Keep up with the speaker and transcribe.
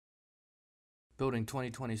Building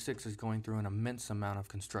 2026 is going through an immense amount of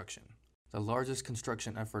construction. The largest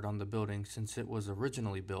construction effort on the building since it was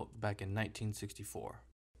originally built back in 1964.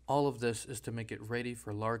 All of this is to make it ready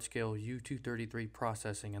for large-scale U-233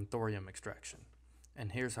 processing and thorium extraction.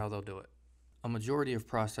 And here's how they'll do it. A majority of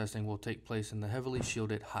processing will take place in the heavily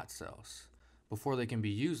shielded hot cells. Before they can be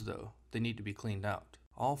used though, they need to be cleaned out.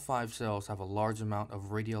 All 5 cells have a large amount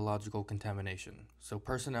of radiological contamination, so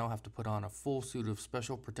personnel have to put on a full suit of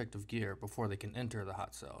special protective gear before they can enter the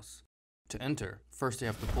hot cells. To enter, first they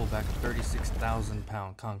have to pull back a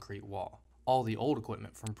 36,000-pound concrete wall. All the old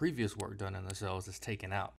equipment from previous work done in the cells is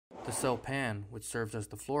taken out. The cell pan, which serves as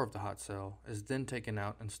the floor of the hot cell, is then taken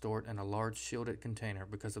out and stored in a large shielded container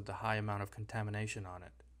because of the high amount of contamination on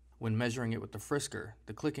it. When measuring it with the frisker,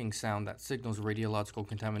 the clicking sound that signals radiological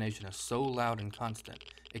contamination is so loud and constant,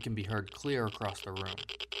 it can be heard clear across the room.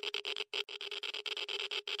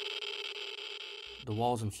 The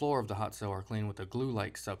walls and floor of the hot cell are cleaned with a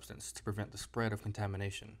glue-like substance to prevent the spread of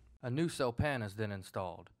contamination. A new cell pan is then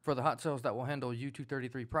installed. For the hot cells that will handle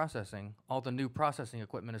U-233 processing, all the new processing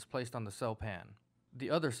equipment is placed on the cell pan. The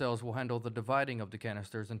other cells will handle the dividing of the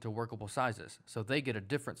canisters into workable sizes, so they get a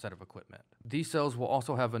different set of equipment. These cells will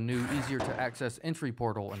also have a new, easier-to-access entry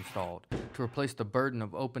portal installed to replace the burden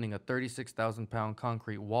of opening a 36,000-pound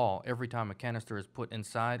concrete wall every time a canister is put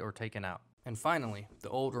inside or taken out. And finally, the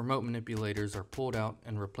old remote manipulators are pulled out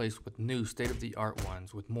and replaced with new state-of-the-art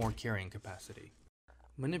ones with more carrying capacity.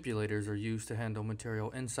 Manipulators are used to handle material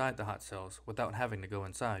inside the hot cells without having to go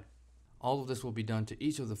inside. All of this will be done to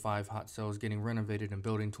each of the 5 hot cells getting renovated in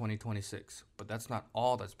Building 2026, but that's not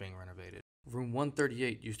all that's being renovated. Room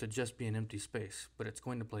 138 used to just be an empty space, but it's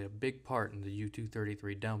going to play a big part in the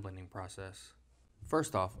U-233 downblending process.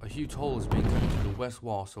 First off, a huge hole is being cut into the west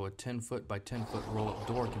wall so a 10-foot by 10-foot roll-up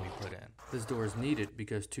door can be put in. This door is needed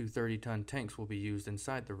because 2 30-ton tanks will be used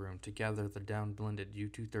inside the room to gather the downblended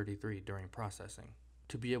U-233 during processing.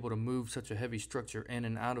 To be able to move such a heavy structure in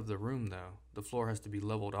and out of the room though, the floor has to be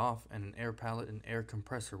leveled off and an air pallet and air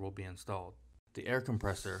compressor will be installed. The air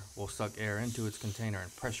compressor will suck air into its container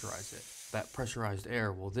and pressurize it. That pressurized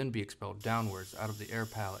air will then be expelled downwards out of the air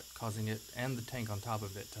pallet, causing it and the tank on top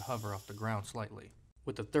of it to hover off the ground slightly.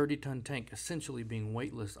 With the 30-ton tank essentially being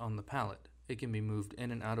weightless on the pallet, it can be moved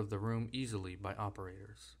in and out of the room easily by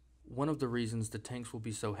operators. One of the reasons the tanks will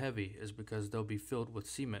be so heavy is because they'll be filled with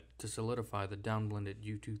cement to solidify the downblended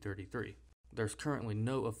U-233. There's currently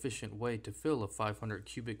no efficient way to fill a 500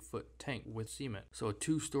 cubic foot tank with cement, so a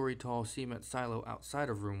 2-story tall cement silo outside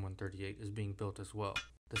of room 138 is being built as well.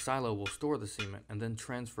 The silo will store the cement and then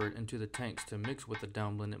transfer it into the tanks to mix with the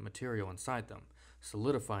downblended material inside them,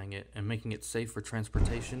 solidifying it and making it safe for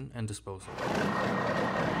transportation and disposal.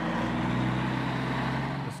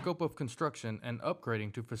 The scope of construction and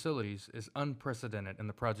upgrading to facilities is unprecedented in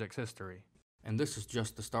the project's history. And this is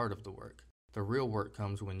just the start of the work. The real work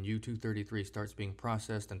comes when U-233 starts being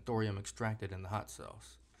processed and thorium extracted in the hot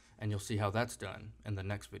cells. And you'll see how that's done in the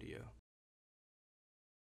next video.